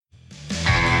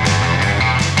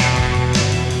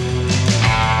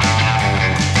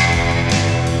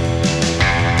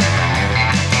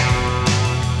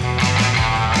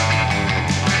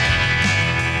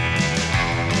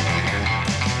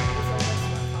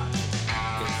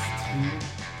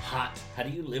How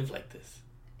do you live like this?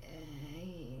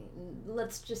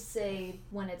 Let's just say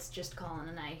when it's just Colin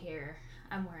and I here,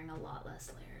 I'm wearing a lot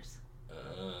less layers.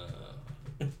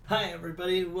 Hi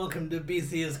everybody, welcome to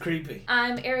BC is Creepy.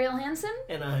 I'm Ariel Hansen.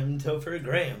 And I'm Topher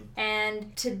Graham.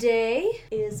 And today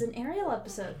is an Ariel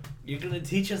episode. You're going to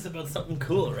teach us about something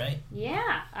cool, right?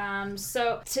 Yeah.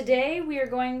 So today we are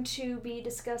going to be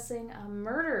discussing a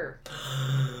murder.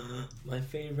 My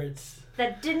favorites.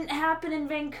 That didn't happen in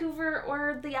Vancouver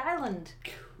or the island.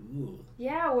 Cool.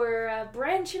 Yeah, we're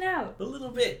branching out. A little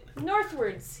bit.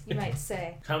 Northwards, you might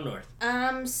say. How north?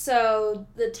 So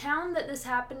the town that this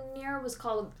happened near was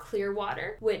called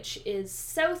Clearwater, which is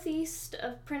southeast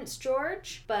of Prince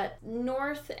George, but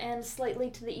north and slightly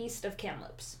to the east of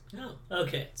Kamloops. Oh,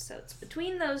 okay. So it's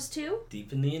between those two.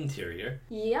 Deep in the interior.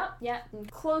 Yep, yeah.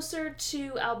 Closer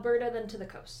to Alberta than to the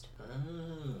coast.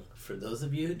 For those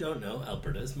of you who don't know,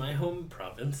 Alberta is my home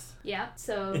province. Yeah,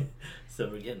 so... So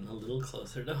we're getting a little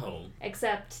closer to home.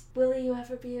 Except, will you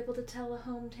ever be able to tell a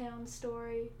hometown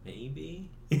story? Maybe.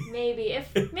 Maybe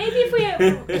if we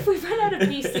run out of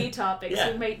BC topics,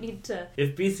 Yeah. we might need to.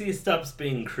 If BC stops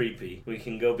being creepy, we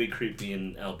can go be creepy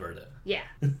in Alberta. Yeah,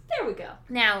 there we go.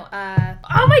 Now,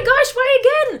 oh my gosh,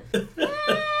 why again?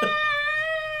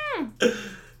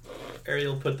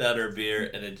 Ariel put down her beer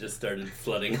and it just started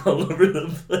flooding all over the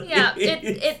place. Yeah,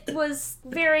 it was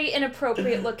very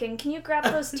inappropriate looking. Can you grab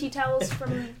those tea towels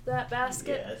from that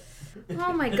basket? Yes.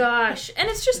 Oh my gosh, and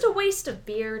it's just a waste of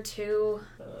beer too.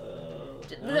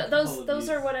 Those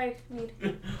are what I need.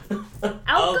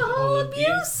 Alcohol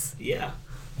abuse? Yeah.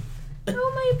 How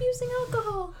am I abusing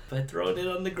alcohol? By throwing it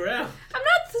on the ground. I'm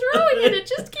not throwing it, it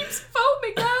just keeps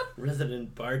foaming up.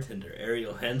 Resident bartender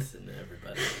Ariel Hansen,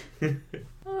 everybody.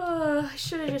 Oh, I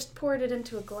should have just poured it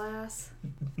into a glass.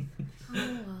 Oh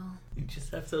well. You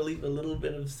just have to leave a little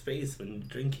bit of space when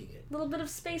drinking it. A little bit of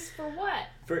space for what?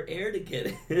 For air to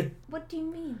get in. What do you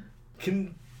mean?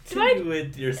 Continue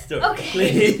with your story, Okay.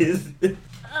 please.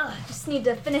 I just need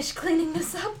to finish cleaning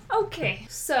this up. Okay,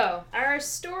 so our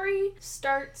story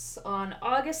starts on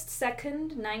August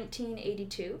 2nd,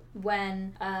 1982,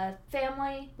 when a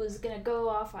family was going to go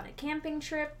off on a camping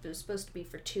trip. It was supposed to be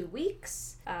for 2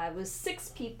 weeks. It was 6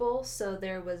 people, so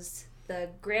there was the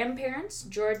grandparents,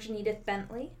 George and Edith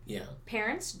Bentley. Yeah.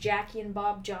 Parents, Jackie and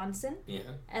Bob Johnson. Yeah.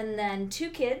 And then 2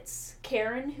 kids,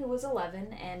 Karen, who was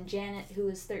 11, and Janet, who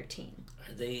was 13.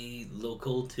 Are they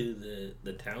local to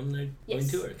the town they're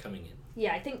Yes. going to or coming in?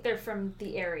 Yeah, I think they're from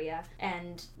the area.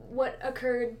 And what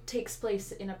occurred takes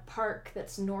place in a park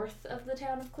that's north of the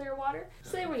town of Clearwater.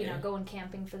 So they were, Okay. going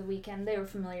camping for the weekend. They were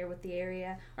familiar with the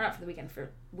area. Or not for the weekend,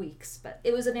 for weeks. But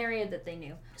it was an area that they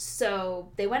knew.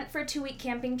 So they went for a 2-week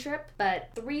camping trip. But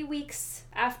 3 weeks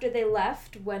after they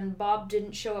left, when Bob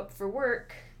didn't show up for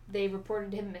work, they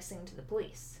reported him missing to the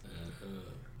police.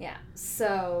 Yeah,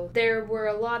 so there were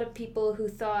a lot of people who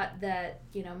thought that,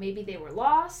 maybe they were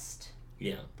lost.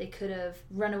 Yeah. They could have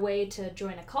run away to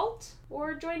join a cult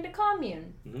or joined a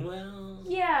commune. Well,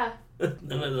 Yeah,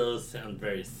 none of those sound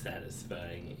very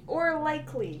satisfying. or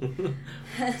likely.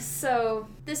 So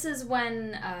this is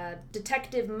when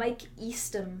Detective Mike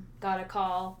Eastham got a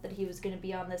call that he was going to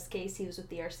be on this case. He was with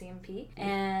the RCMP.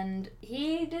 And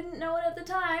he didn't know it at the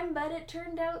time, but it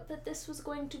turned out that this was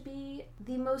going to be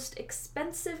the most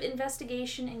expensive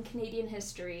investigation in Canadian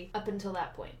history up until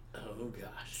that point. Oh,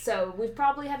 gosh. So we've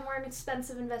probably had more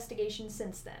expensive investigations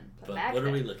since then. But back what are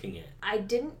then, we looking at? I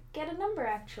didn't get a number,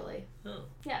 actually. Oh.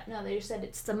 Yeah, no, they just said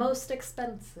it's the most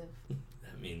expensive.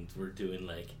 That means we're doing,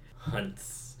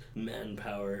 hunts,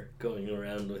 manpower, going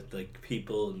around with,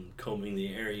 people and combing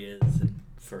the areas and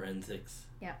forensics.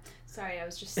 Yeah. Sorry, I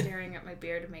was just staring at my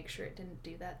beer to make sure it didn't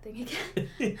do that thing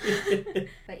again.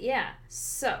 But yeah,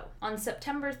 so on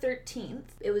September 13th,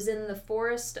 it was in the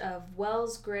forest of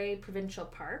Wells Gray Provincial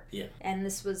Park. Yeah. And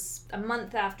this was a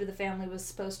month after the family was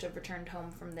supposed to have returned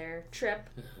home from their trip.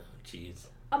 Oh, jeez.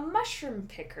 A mushroom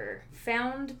picker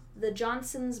found the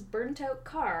Johnsons' burnt-out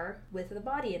car with the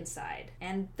body inside.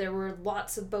 And there were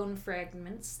lots of bone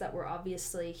fragments that were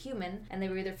obviously human, and they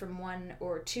were either from 1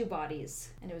 or 2 bodies,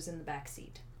 and it was in the back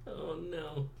seat. Oh,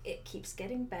 no. It keeps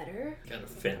getting better Got a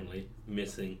family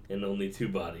missing and only 2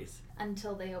 bodies.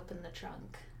 until they open the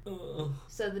trunk. Oh.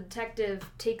 So the detective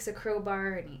takes a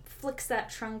crowbar and he flicks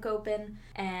that trunk open,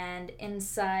 and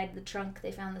inside the trunk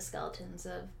they found the skeletons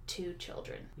of 2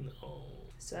 children. No.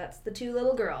 So that's the 2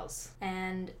 little girls.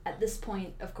 And at this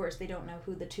point, of course, they don't know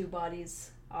who the 2 bodies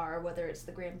are, whether it's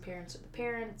the grandparents or the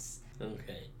parents.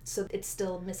 Okay. So it's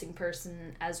still a missing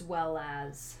person as well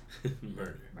as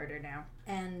Murder now.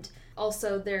 And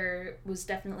also there was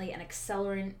definitely an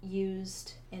accelerant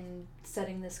used in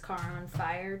setting this car on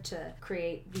fire to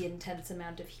create the intense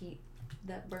amount of heat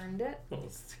that burned it. Well,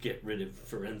 it's to get rid of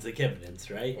forensic evidence,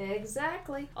 right?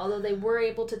 Exactly. Although they were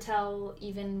able to tell,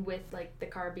 even with like the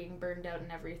car being burned out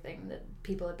and everything, that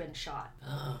people had been shot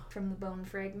from the bone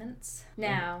fragments.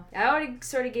 Now, I already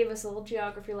sort of gave us a little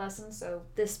geography lesson. So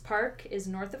this park is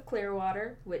north of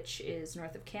Clearwater, which is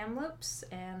north of Kamloops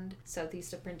and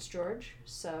southeast of Prince George.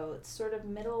 So it's sort of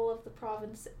middle of the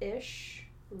province-ish.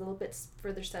 A little bit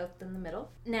further south than the middle.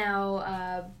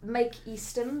 Now, Mike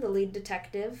Easton, the lead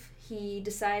detective, he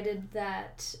decided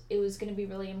that it was going to be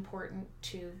really important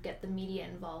to get the media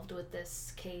involved with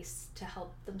this case to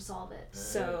help them solve it.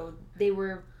 So they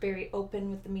were very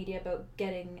open with the media about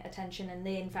getting attention, and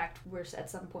they in fact were at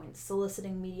some point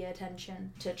soliciting media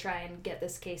attention to try and get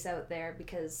this case out there,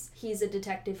 because he's a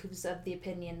detective who's of the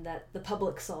opinion that the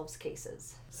public solves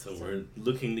cases. So we're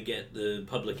looking to get the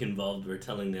public involved. We're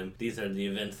telling them these are the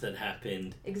events that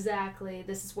happened. Exactly.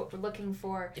 This is what we're looking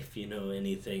for. If you know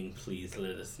anything, please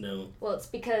let us know. Well, it's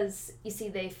because, you see,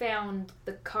 they found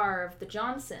the car of the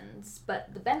Johnsons,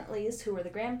 but the Bentleys, who were the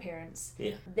grandparents,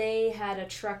 they had a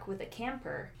truck with a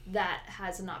camper that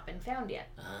has not been found yet.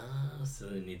 So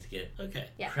they need to get,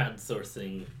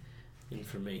 crowdsourcing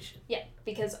information. Yeah,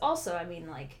 because also, I mean,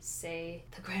 like, say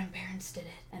the grandparents did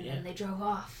it and then they drove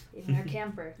off in their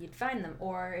camper, you'd find them.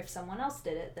 Or if someone else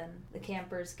did it, then the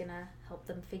camper's gonna help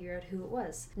them figure out who it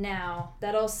was. Now,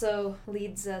 that also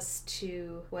leads us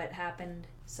to what happened.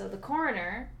 So the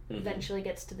coroner eventually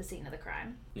gets to the scene of the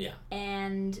crime. Yeah.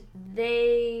 And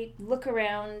they look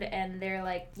around and they're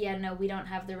like, yeah, no, we don't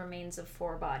have the remains of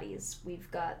 4 bodies. We've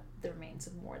got the remains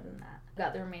of more than that.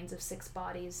 Got the remains of 6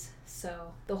 bodies.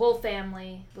 So the whole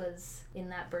family was in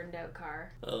that burned out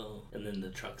car. Oh, and then the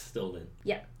truck's stolen.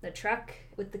 Yeah, the truck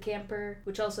with the camper,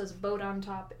 which also has a boat on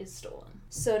top, is stolen.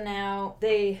 So now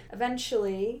they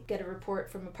eventually get a report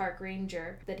from a park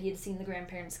ranger that he had seen the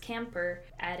grandparents' camper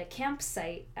at a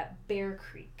campsite at Bear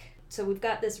Creek. So we've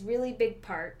got this really big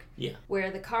park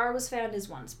where the car was found is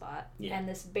one spot, and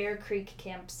this Bear Creek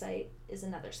campsite is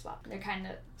another spot. They're kind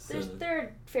of, they're a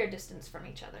fair distance from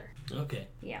each other. Okay.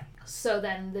 Yeah. So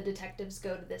then the detectives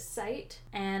go to this site,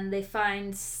 and they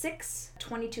find 6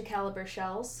 .22 caliber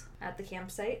shells at the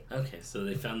campsite. Okay, so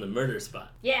they found the murder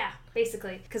spot. Yeah,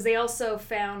 basically. Because they also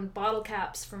found bottle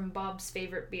caps from Bob's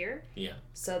favorite beer. Yeah.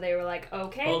 So they were like,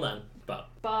 okay. Hold on, Bob.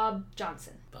 Bob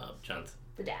Johnson. Bob Johnson.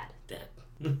 The dad. Dad.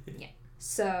 Yeah.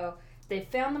 So they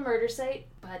found the murder site,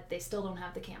 but they still don't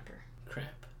have the camper.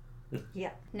 Crap.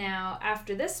 Yeah. Now,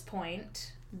 after this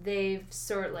point, they've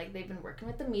been working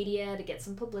with the media to get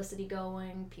some publicity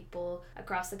going. People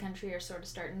across the country are sort of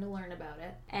starting to learn about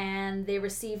it. And they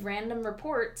receive random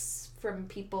reports from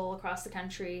people across the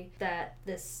country that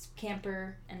this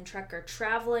camper and truck are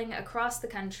traveling across the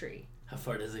country. How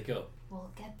far does it go? We'll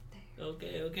get there.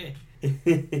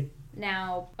 Okay.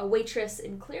 Now, a waitress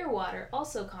in Clearwater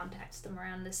also contacts them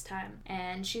around this time,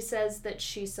 and she says that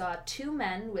she saw 2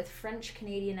 men with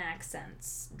French-Canadian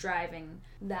accents driving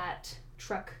that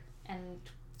truck and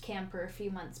camper a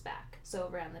few months back, so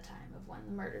around the time of when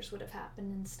the murders would have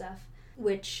happened and stuff,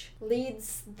 which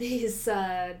leads these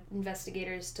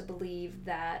investigators to believe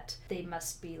that they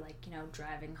must be,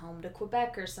 driving home to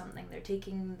Quebec or something. They're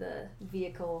taking the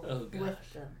vehicle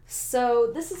with them.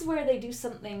 So this is where they do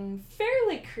something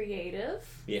fairly creative.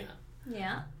 Yeah.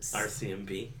 Yeah.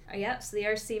 RCMP. Yeah, so the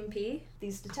RCMP,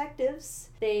 these detectives,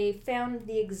 they found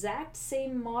the exact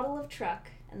same model of truck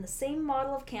and the same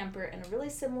model of camper and a really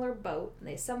similar boat. And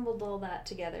they assembled all that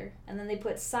together. And then they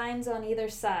put signs on either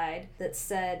side that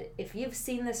said, if you've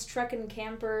seen this truck and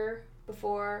camper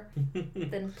before,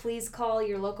 then please call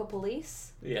your local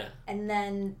police. Yeah. And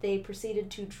then they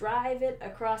proceeded to drive it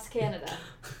across Canada,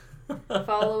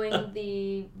 following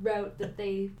the route that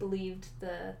they believed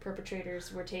the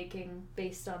perpetrators were taking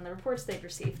based on the reports they'd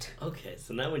received. Okay,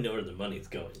 so now we know where the money's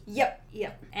going. Yep.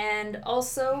 And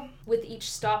also, with each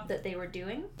stop that they were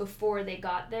doing, before they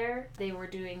got there, they were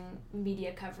doing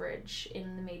media coverage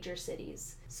in the major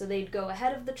cities. So they'd go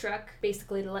ahead of the truck,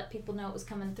 basically to let people know it was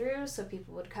coming through, so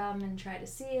people would come and try to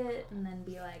see it, and then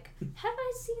be like, have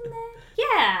I seen that?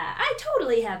 Yeah, I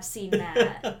totally have seen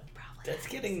that. That's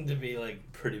getting to be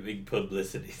pretty big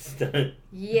publicity stunt.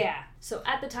 Yeah. So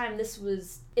at the time, this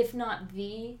was, if not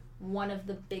one of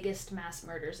the biggest mass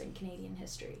murders in Canadian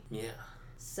history. Yeah.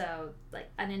 So,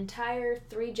 an entire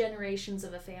 3 generations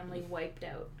of a family wiped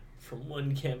out from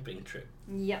one camping trip.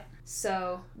 Yep.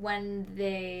 So when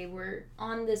they were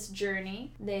on this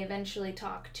journey, they eventually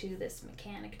talk to this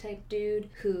mechanic type dude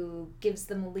who gives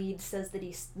them a lead, says that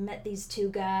he met these two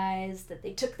guys, that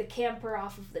they took the camper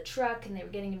off of the truck and they were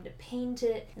getting him to paint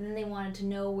it, and then they wanted to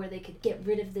know where they could get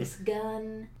rid of this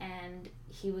gun, and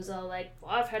he was all like,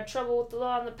 well, I've had trouble with the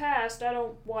law in the past. I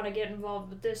don't want to get involved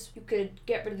with this. You could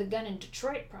get rid of the gun in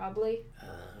Detroit, probably.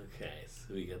 Okay,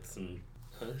 so we got some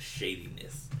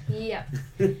shadiness. Yeah.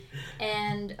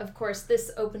 And, of course,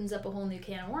 this opens up a whole new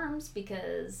can of worms,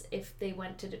 because if they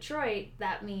went to Detroit,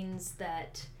 that means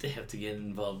that... They have to get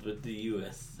involved with the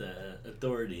U.S.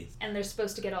 Authorities. And they're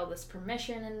supposed to get all this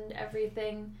permission and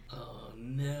everything. Oh,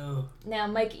 no. Now,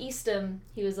 Mike Eastham,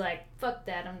 he was like, fuck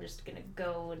that, I'm just gonna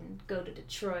go to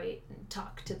Detroit and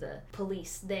talk to the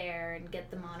police there and get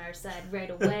them on our side right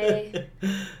away.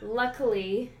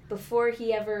 Luckily, before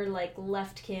he ever,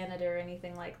 left Canada or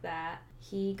anything like that,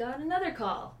 he got another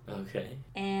call. Okay.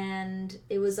 And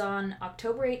it was on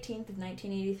October 18th of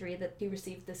 1983 that he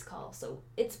received this call. So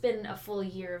it's been a full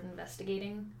year of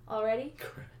investigating already.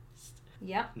 Christ.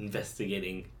 Yep.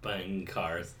 Investigating, buying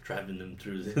cars, driving them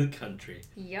through the country.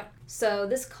 Yep. So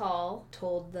this call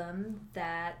told them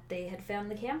that they had found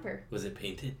the camper. Was it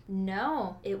painted?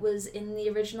 No, it was in the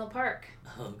original park.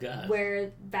 Oh, God.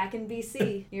 Where, back in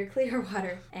BC, near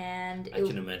Clearwater. And I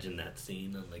can imagine that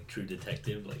scene on, True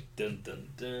Detective, dun dun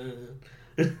dun.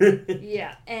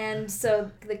 Yeah, and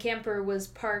so the camper was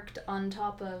parked on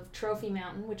top of Trophy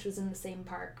Mountain, which was in the same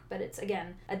park, but it's,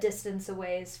 again, a distance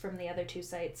away from the other two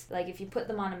sites. If you put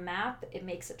them on a map, it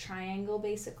makes a triangle,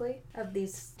 basically, of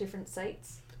these different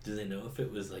sites. Do they know if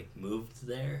it was, moved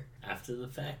there after the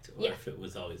fact, or if it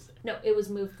was always there? No, it was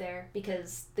moved there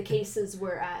because the cases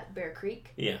were at Bear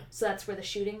Creek. Yeah. So that's where the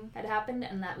shooting had happened,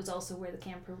 and that was also where the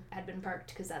camper had been parked,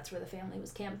 because that's where the family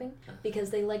was camping,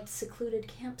 because they liked secluded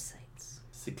campsites.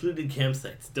 Secluded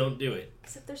campsites, don't do it.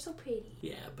 Except they're so pretty.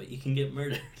 Yeah, but you can get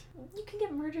murdered. You can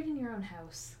get murdered in your own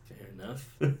house. Fair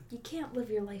enough. You can't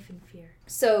live your life in fear.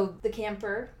 So the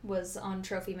camper was on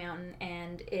Trophy Mountain,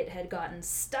 and it had gotten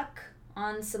stuck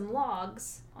on some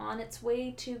logs on its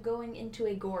way to going into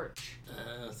a gorge.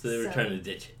 So they were trying to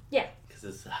ditch it. Yeah. Because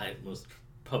it's the most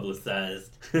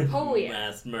publicized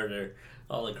mass murder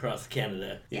all across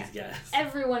Canada. These guys.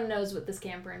 Everyone knows what this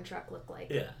camper and truck look like.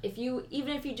 Yeah.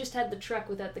 Even if you just had the truck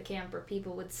without the camper,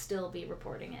 people would still be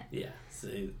reporting it. Yeah. So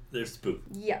they're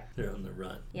spooked. Yeah. They're on the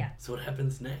run. Yeah. So what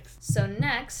happens next?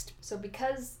 So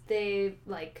because they,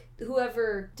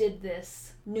 whoever did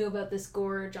this knew about this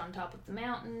gorge on top of the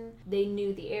mountain, they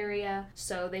knew the area,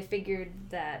 so they figured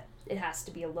that it has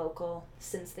to be a local,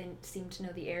 since they seem to know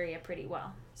the area pretty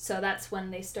well. So that's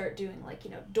when they start doing,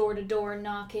 door-to-door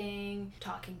knocking,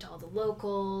 talking to all the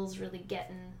locals, really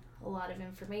getting a lot of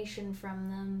information from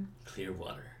them.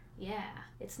 Clearwater. Yeah.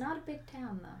 It's not a big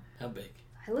town, though. How big?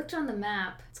 I looked on the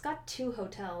map. It's got 2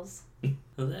 hotels.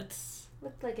 Well, that's...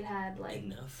 Looked like it had,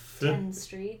 enough. 10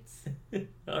 streets.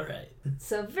 All right.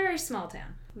 So, very small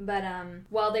town. But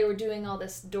while they were doing all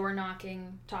this door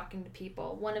knocking, talking to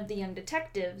people, one of the young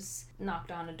detectives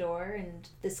knocked on a door, and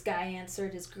this guy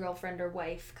answered. His girlfriend or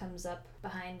wife comes up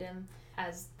behind him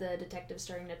as the detective's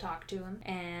starting to talk to him,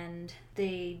 and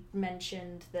they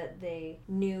mentioned that they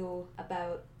knew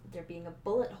about there being a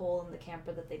bullet hole in the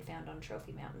camper that they'd found on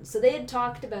Trophy Mountain. So they had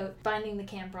talked about finding the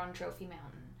camper on Trophy Mountain.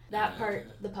 That part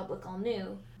the public all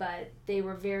knew, but they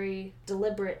were very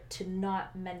deliberate to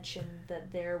not mention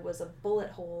that there was a bullet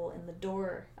hole in the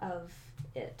door of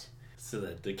it. So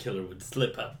that the killer would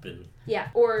slip up and... Yeah,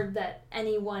 or that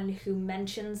anyone who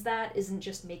mentions that isn't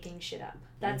just making shit up.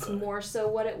 That's more so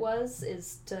what it was,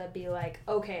 is to be like,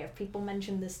 okay, if people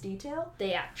mention this detail,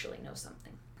 they actually know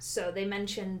something. So they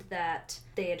mentioned that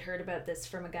they had heard about this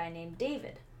from a guy named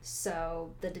David.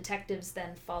 So the detectives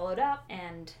then followed up,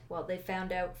 and, they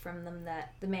found out from them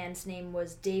that the man's name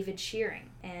was David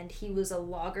Shearing, and he was a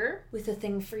logger with a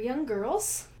thing for young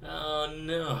girls. Oh,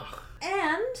 no.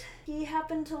 And he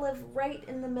happened to live right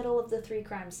in the middle of the 3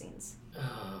 crime scenes.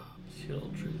 Oh,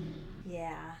 children.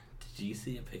 Yeah. Did you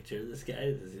see a picture of this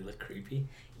guy? Does he look creepy?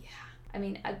 Yeah. I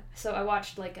mean, I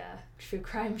watched a true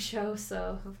crime show,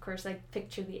 so of course I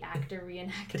picture the actor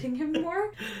reenacting him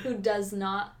more, who does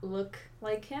not look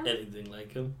like him. Anything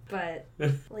like him. But,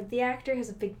 the actor has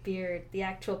a big beard. The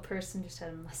actual person just had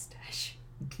a mustache.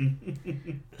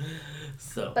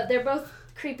 But they're both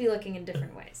creepy looking in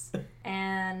different ways.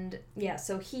 And, yeah,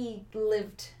 so he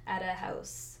lived at a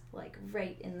house,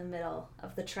 right in the middle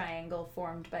of the triangle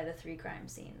formed by the 3 crime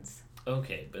scenes.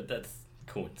 Okay, but that's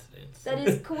coincidence. That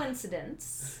is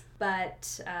coincidence.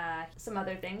 but some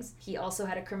other things. He also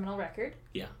had a criminal record.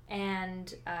 Yeah.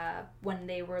 And when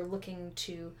they were looking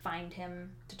to find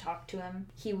him, to talk to him,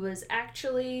 he was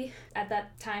actually, at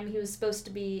that time, he was supposed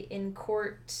to be in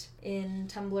court in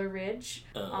Tumbler Ridge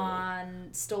on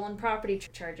stolen property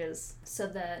charges. So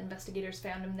the investigators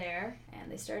found him there,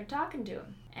 and they started talking to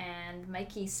him. And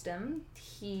Mike Eastham,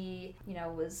 he,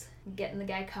 was getting the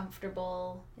guy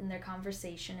comfortable in their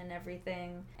conversation and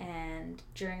everything. And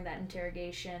during that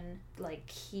interrogation,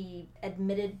 he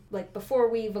admitted, before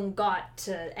we even got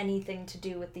to anything to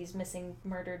do with these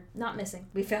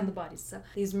we found the bodies, so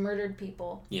these murdered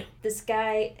people. Yeah. This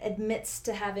guy admits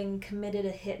to having committed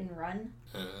a hit and run.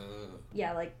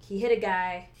 Yeah, he hit a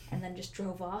guy and then just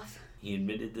drove off. He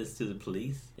admitted this to the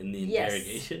police in the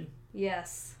interrogation?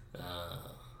 Yes.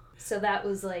 So that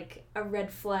was a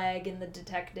red flag in the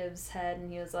detective's head,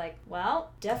 and he was like,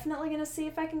 well, definitely gonna see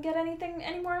if I can get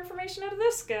any more information out of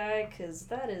this guy, because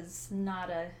that is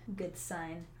not a good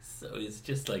sign. So he's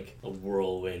just a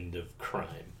whirlwind of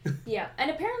crime. Yeah, and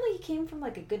apparently he came from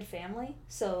a good family.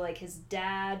 So his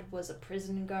dad was a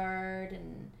prison guard,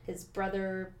 and his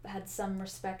brother had some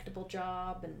respectable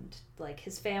job, and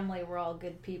his family were all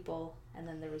good people, and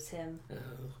then there was him.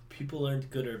 People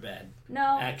aren't good or bad.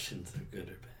 No. Actions are good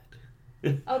or bad.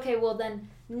 Okay, well then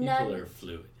people are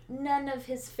fluid. None of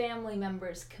his family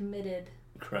members committed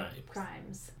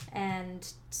crimes. And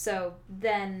so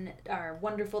then our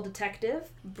wonderful detective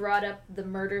brought up the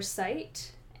murder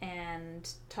site and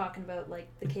talking about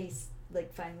the case,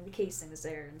 finding the casings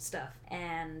there and stuff.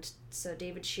 And so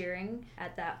David Shearing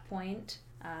at that point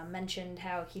mentioned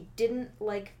how he didn't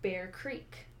like Bear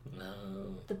Creek.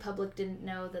 No. The public didn't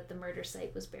know that the murder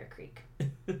site was Bear Creek.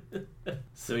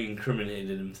 So he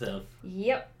incriminated himself?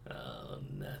 Yep. Oh,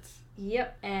 nuts.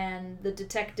 Yep, and the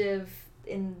detective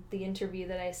in the interview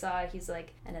that I saw, he's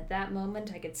like, and at that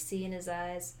moment I could see in his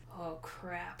eyes, oh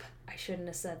crap, I shouldn't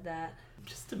have said that. I'm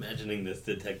just imagining this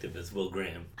detective as Will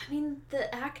Graham. I mean,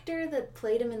 the actor that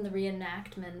played him in the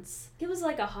reenactments, he was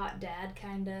like a hot dad,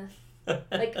 kinda.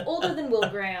 Older than Will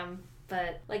Graham.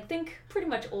 But, think pretty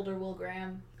much older Will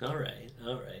Graham. All right.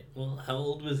 Well, how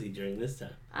old was he during this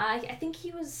time? I think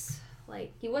he was,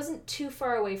 he wasn't too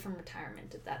far away from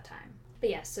retirement at that time. But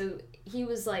yeah, so he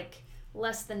was,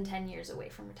 less than 10 years away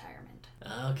from retirement.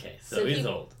 Okay, so he's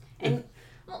old. And,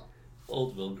 well...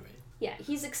 Old Will Graham. Yeah,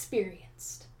 he's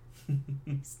experienced.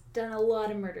 He's done a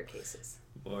lot of murder cases.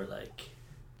 More like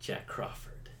Jack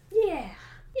Crawford. Yeah.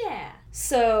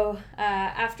 So,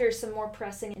 after some more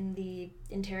pressing in the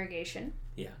interrogation,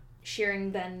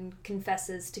 Shearing then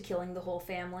confesses to killing the whole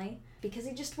family because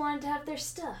he just wanted to have their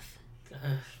stuff.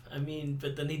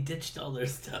 But then he ditched all their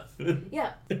stuff.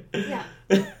 Yeah.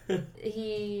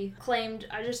 He claimed,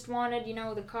 I just wanted,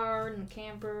 the car and the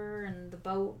camper and the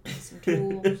boat and some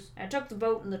tools. I took the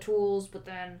boat and the tools, but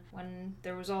then when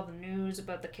there was all the news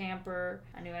about the camper,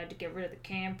 I knew I had to get rid of the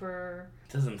camper.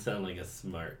 Doesn't sound like a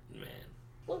smart man.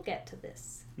 We'll get to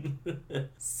this.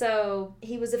 So,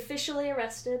 he was officially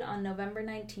arrested on November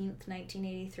 19th,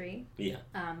 1983. Yeah.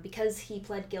 Because he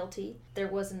pled guilty. There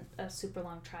wasn't a super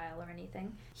long trial or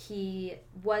anything. He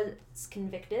was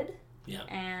convicted. Yeah.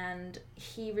 And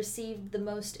he received the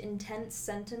most intense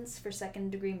sentence for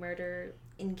second-degree murder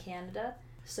in Canada.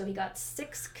 So he got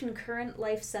 6 concurrent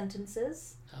life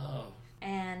sentences. Oh.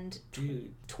 And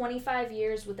 25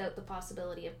 years without the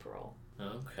possibility of parole.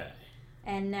 Okay.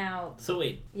 And now... So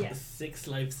wait, yeah. 6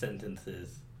 life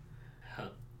sentences,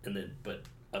 but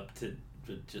up to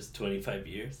just 25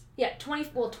 years? Yeah,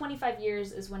 25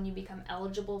 years is when you become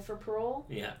eligible for parole.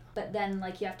 Yeah. But then,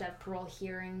 you have to have parole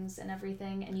hearings and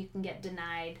everything, and you can get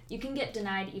denied. You can get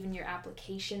denied even your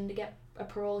application to get a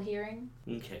parole hearing.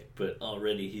 Okay, but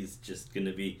already he's just going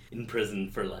to be in prison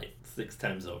for 6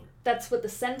 times over. That's what the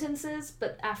sentence is,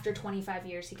 but after 25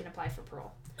 years he can apply for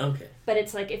parole. Okay. But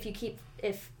it's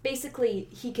if basically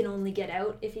he can only get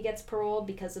out if he gets parole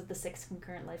because of the 6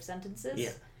 concurrent life sentences.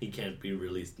 Yeah, he can't be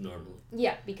released normally.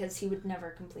 Yeah, because he would never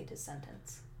complete his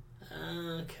sentence.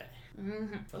 Okay.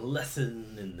 Mm-hmm. A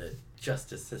lesson in the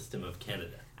justice system of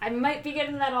Canada. I might be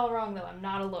getting that all wrong, though. I'm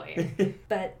not a lawyer.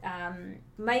 But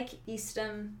Mike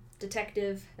Eastham,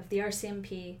 detective of the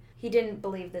RCMP, he didn't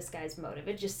believe this guy's motive.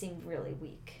 It just seemed really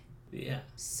weak. Yeah.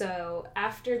 So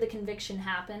after the conviction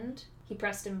happened, he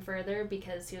pressed him further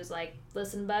because he was like,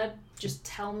 listen, bud, just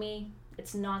tell me.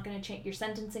 It's not going to change. Your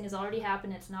sentencing has already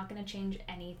happened. It's not going to change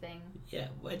anything. Yeah,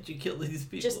 why'd you kill these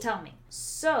people? Just tell me.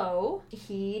 So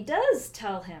he does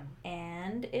tell him.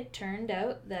 And it turned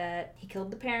out that he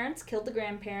killed the parents, killed the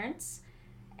grandparents,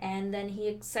 and then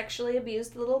he sexually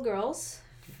abused the little girls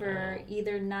for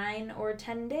either 9 or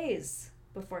 10 days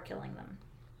before killing them.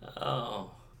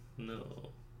 Oh,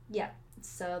 no. Yeah.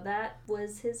 So that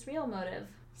was his real motive.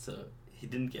 So he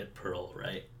didn't get parole,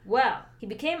 right? Well, he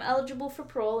became eligible for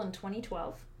parole in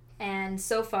 2012, and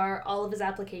so far all of his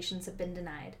applications have been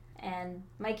denied. And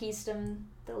Mike Eastham,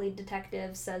 the lead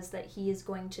detective, says that he is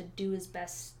going to do his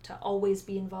best to always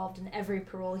be involved in every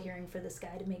parole hearing for this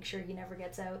guy to make sure he never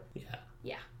gets out. Yeah.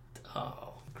 Yeah.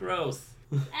 Oh, gross.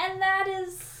 And that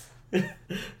is...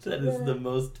 That is the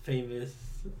most famous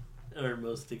or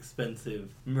most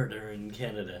expensive murder in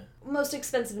Canada. Most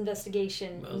expensive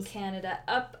investigation in Canada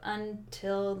up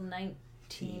until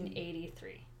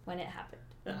 1983 when it happened.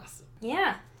 Awesome.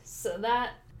 Yeah, so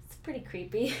that's pretty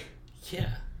creepy. Yeah.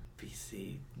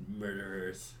 BC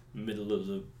murderers, middle of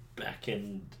the back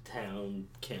end town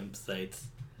campsites.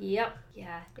 Yep.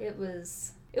 Yeah, it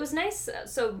was nice.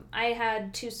 So I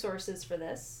had two sources for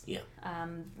this. Yeah.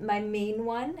 My main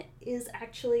one is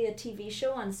actually a TV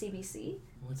show on CBC.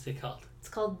 What's it called? It's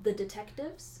called The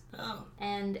Detectives. Oh.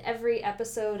 And every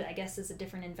episode, I guess, is a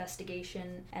different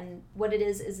investigation. And what it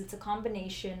is it's a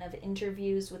combination of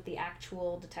interviews with the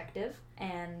actual detective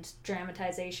and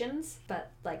dramatizations, but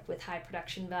like with high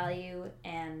production value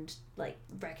and like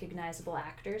recognizable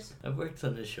actors. I've worked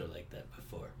on a show like that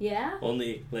before. Yeah?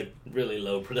 Only like really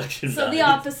low production So value. the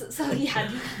opposite. So yeah.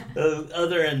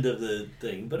 Other end of the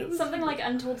thing, but it was something like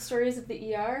Untold Stories of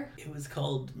the ER. It was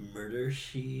called Murder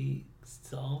She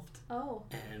Solved. Oh.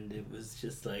 And it was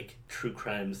just like true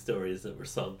crime stories that were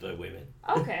solved by women.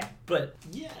 Okay. But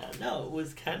yeah, no, it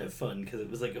was kind of fun because it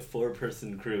was like a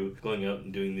 4-person crew going out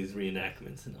and doing these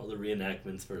reenactments, and all the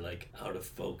reenactments were like out of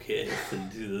focus and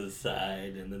to the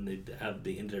side, and then they'd have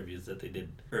the interviews that they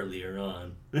did earlier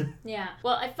on. Yeah.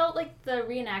 Well, I felt like the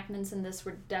reenactments in this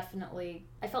were definitely...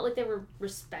 I felt like they were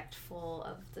respectful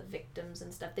of the victims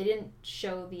and stuff. They didn't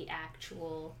show the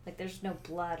actual... Like, there's no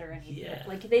blood or anything. Yeah.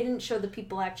 Like, they didn't show the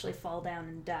people actually fall down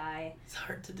and die. It's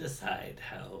hard to decide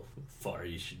how far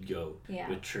you should go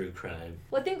with true crime.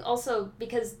 Well, I think also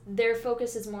because their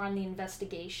focus is more on the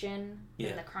investigation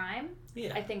than the crime.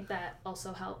 Yeah. I think that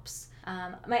also helps.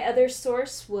 My other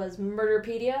source was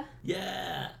Murderpedia.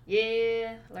 Yeah.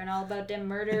 Yeah. Learn all about them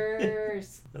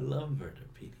murders. I love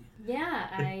Murderpedia.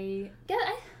 Yeah,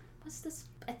 what's this?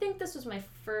 I think this was my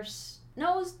first...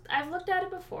 No, I've looked at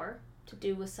it before to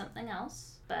do with something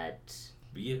else, but...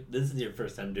 This is your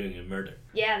first time doing a murder.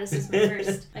 Yeah, this is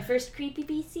my first creepy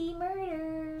BC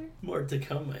murder. More to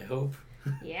come, I hope.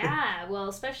 Yeah, well,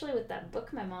 especially with that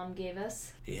book my mom gave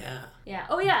us. Yeah. Yeah.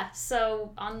 Oh, yeah.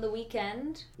 So on the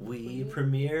weekend... We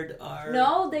premiered our...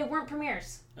 No, they weren't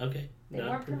premieres. Okay. They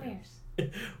weren't premieres.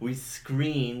 We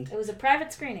screened... It was a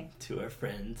private screening. To our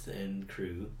friends and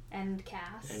crew. And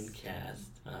cast.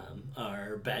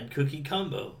 Our Bad Cookie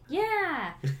combo.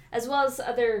 Yeah! As well as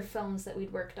other films that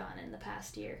we'd worked on in the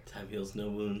past year. Time Heals No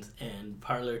Wounds and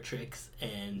Parlor Tricks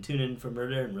and Tune In for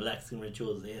Murder and Relaxing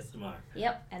Rituals ASMR.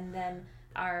 Yep, and then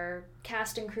our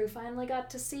cast and crew finally got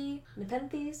to see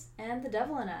Nepenthes and The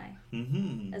Devil and I.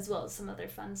 Mm-hmm. As well as some other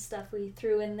fun stuff we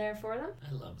threw in there for them.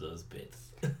 I love those bits.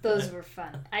 Those were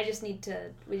fun. We just need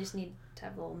to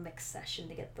have a little mix session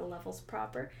to get the levels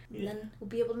proper. And then we'll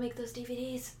be able to make those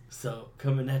DVDs. So,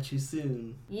 coming at you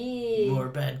soon. Yeah. More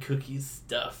Bad Cookies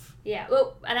stuff. Yeah.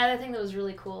 Well, another thing that was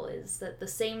really cool is that the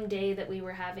same day that we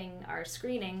were having our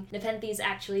screening, Nepenthes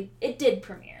it did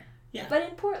premiere. Yeah. But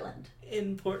in Portland.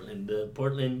 In Portland. The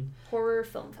Portland... Horror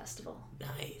Film Festival.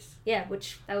 Nice. Yeah,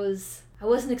 which I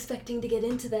wasn't expecting to get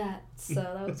into that, so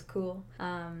that was cool.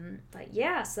 But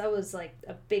yeah, so that was like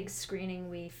a big screening.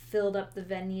 We filled up the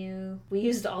venue. We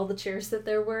used all the chairs that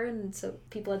there were, and so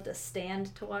people had to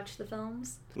stand to watch the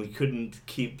films. We couldn't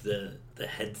keep the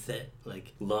headset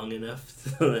like long enough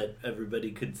so that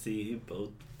everybody could see both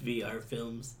VR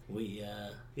films.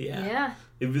 Yeah.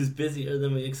 It was busier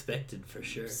than we expected, for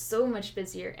sure. So much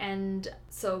busier. And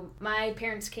so my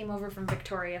parents came over from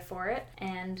Victoria for it,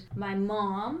 and my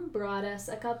mom brought us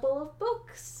a couple of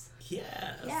books.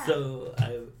 Yeah. So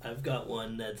I've got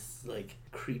one that's like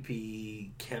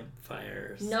creepy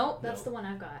campfires. Nope, that's the one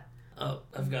I've got. Oh,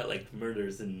 I've got like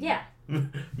murders in... Yeah.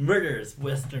 Murders,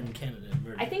 Western Canada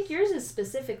murders. I think yours is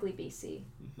specifically BC.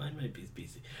 Mine might be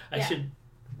BC. I should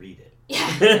read it.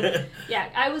 Yeah. Yeah,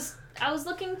 I was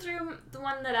looking through the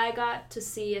one that I got to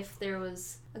see if there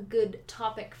was a good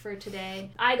topic for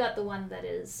today. I got the one that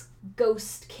is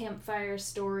ghost campfire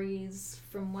stories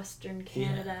from Western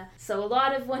Canada. Yeah. So a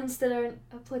lot of ones that are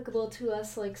applicable to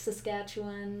us, like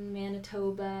Saskatchewan,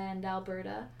 Manitoba, and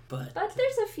Alberta. But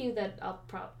there's a few that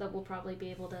that we'll probably be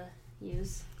able to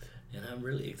use. And I'm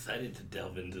really excited to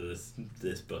delve into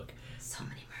this book. So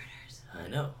many murders. I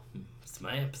know. It's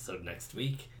my episode next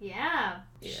week. Yeah.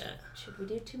 Yeah. Should we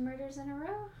do 2 murders in a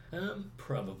row?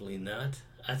 Probably not.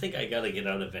 I think I gotta get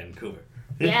out of Vancouver.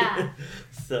 Yeah.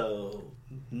 So,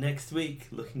 next week,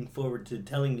 looking forward to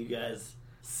telling you guys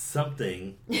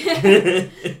something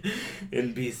in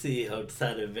BC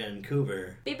outside of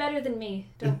Vancouver. Be better than me.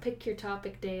 Don't pick your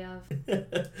topic day of.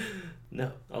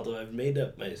 No, although I've made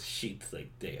up my sheets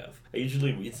like day of. I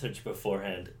usually research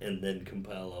beforehand and then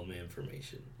compile all my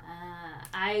information.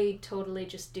 I totally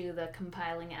just do the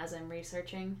compiling as I'm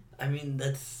researching. I mean,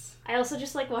 that's... I also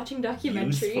just like watching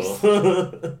documentaries.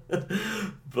 Useful.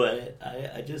 But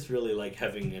I just really like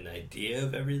having an idea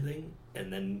of everything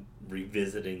and then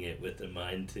revisiting it with a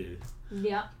mind to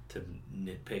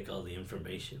nitpick all the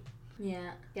information.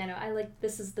 Yeah. Yeah, no,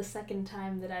 this is the second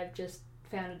time that I've just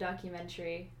found a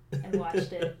documentary and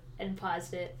watched it and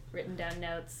paused it, written down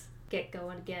notes, get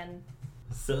going again.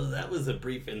 So that was a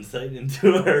brief insight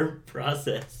into our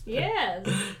process. Yes.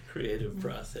 Creative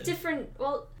process.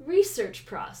 Research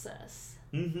process.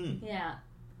 Mm-hmm. Yeah.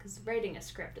 Because writing a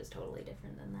script is totally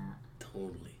different than that.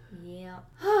 Totally. Yeah.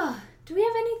 Do we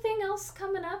have anything else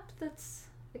coming up that's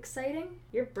exciting?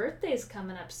 Your birthday's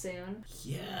coming up soon.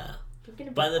 Yeah. You're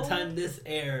gonna be By the old. time this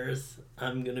airs,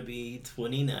 I'm going to be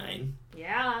 29.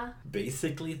 Yeah.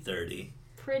 Basically 30.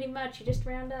 Pretty much. You just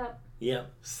round up.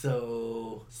 Yep.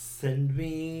 So send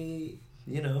me,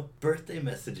 birthday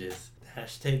messages.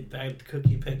 Hashtag bagged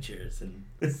cookie pictures and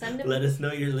let us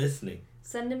know you're listening.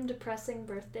 Send him depressing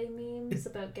birthday memes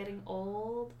about getting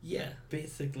old. Yeah,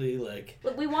 basically like...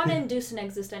 Look, we want to induce an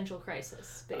existential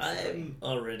crisis, basically. I'm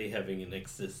already having an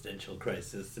existential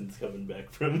crisis since coming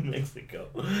back from Mexico.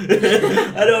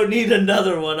 I don't need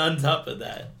another one on top of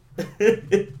that.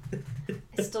 I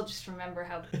still just remember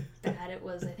how bad it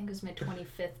was. I think it was my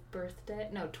 24th birthday.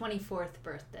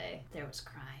 There was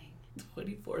crying.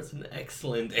 24 is an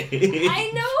excellent age.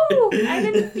 I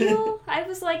know! I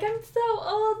was like, I'm so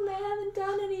old and I haven't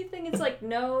done anything. It's like,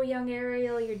 no, young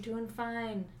Ariel, you're doing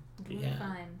fine.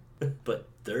 Fine. But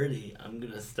 30, I'm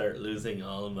going to start losing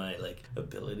all of my,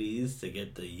 abilities to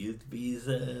get the youth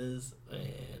visas.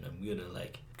 And I'm going to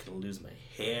lose my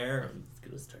hair. I'm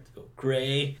going to start to go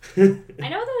gray. I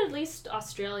know that at least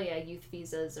Australia youth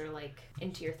visas are,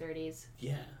 into your 30s.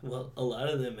 Yeah, well, a lot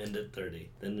of them end at 30.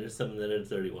 Then there's some that are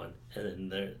 31.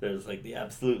 And then there's, the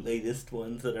absolute latest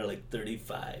ones that are,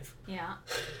 35. Yeah.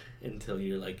 Until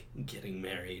you're, getting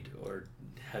married or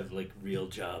have, real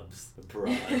jobs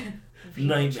abroad.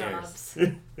 Nightmares.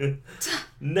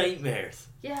 Nightmares.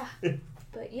 Yeah.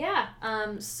 But yeah,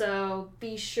 so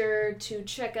be sure to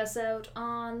check us out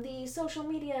on the social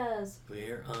medias.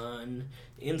 We're on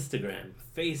Instagram,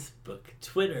 Facebook,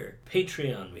 Twitter,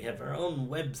 Patreon. We have our own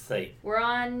website. We're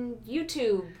on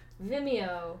YouTube,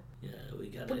 Vimeo. Yeah, we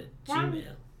got a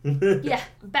Gmail. Yeah,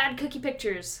 Bad Cookie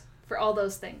Pictures for all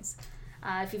those things.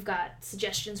 If you've got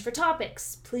suggestions for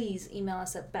topics, please email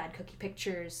us at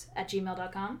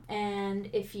badcookiepictures@gmail.com. And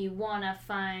if you want to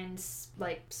find,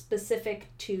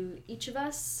 specific to each of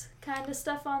us kind of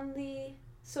stuff on the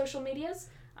social medias,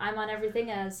 I'm on everything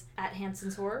as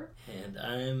 @Hanson's Horror. And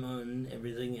I'm on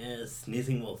everything as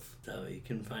Sneezing Wolf. So you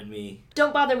can find me...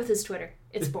 Don't bother with his Twitter.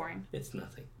 It's boring. It's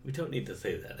nothing. We don't need to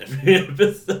say that every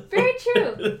episode. Very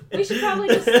true. We should probably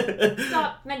just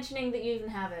stop mentioning that you even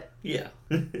have it. Yeah.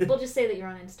 We'll just say that you're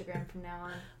on Instagram from now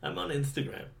on. I'm on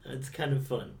Instagram. It's kind of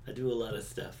fun. I do a lot of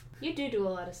stuff. You do a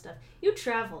lot of stuff. You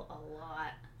travel a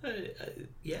lot.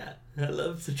 Yeah. I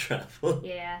love to travel.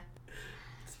 Yeah.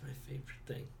 It's my favorite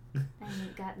thing. I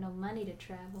ain't got no money to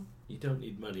travel. You don't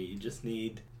need money. You just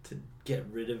need to get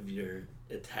rid of your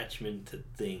attachment to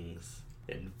things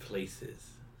and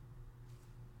places.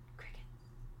 Cricket.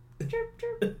 Chirp,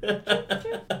 chirp.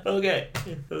 Okay.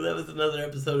 So that was another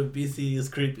episode of BC is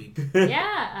Creepy.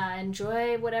 Yeah.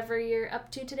 Enjoy whatever you're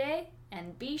up to today.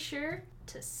 And be sure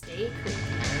to stay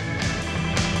creepy.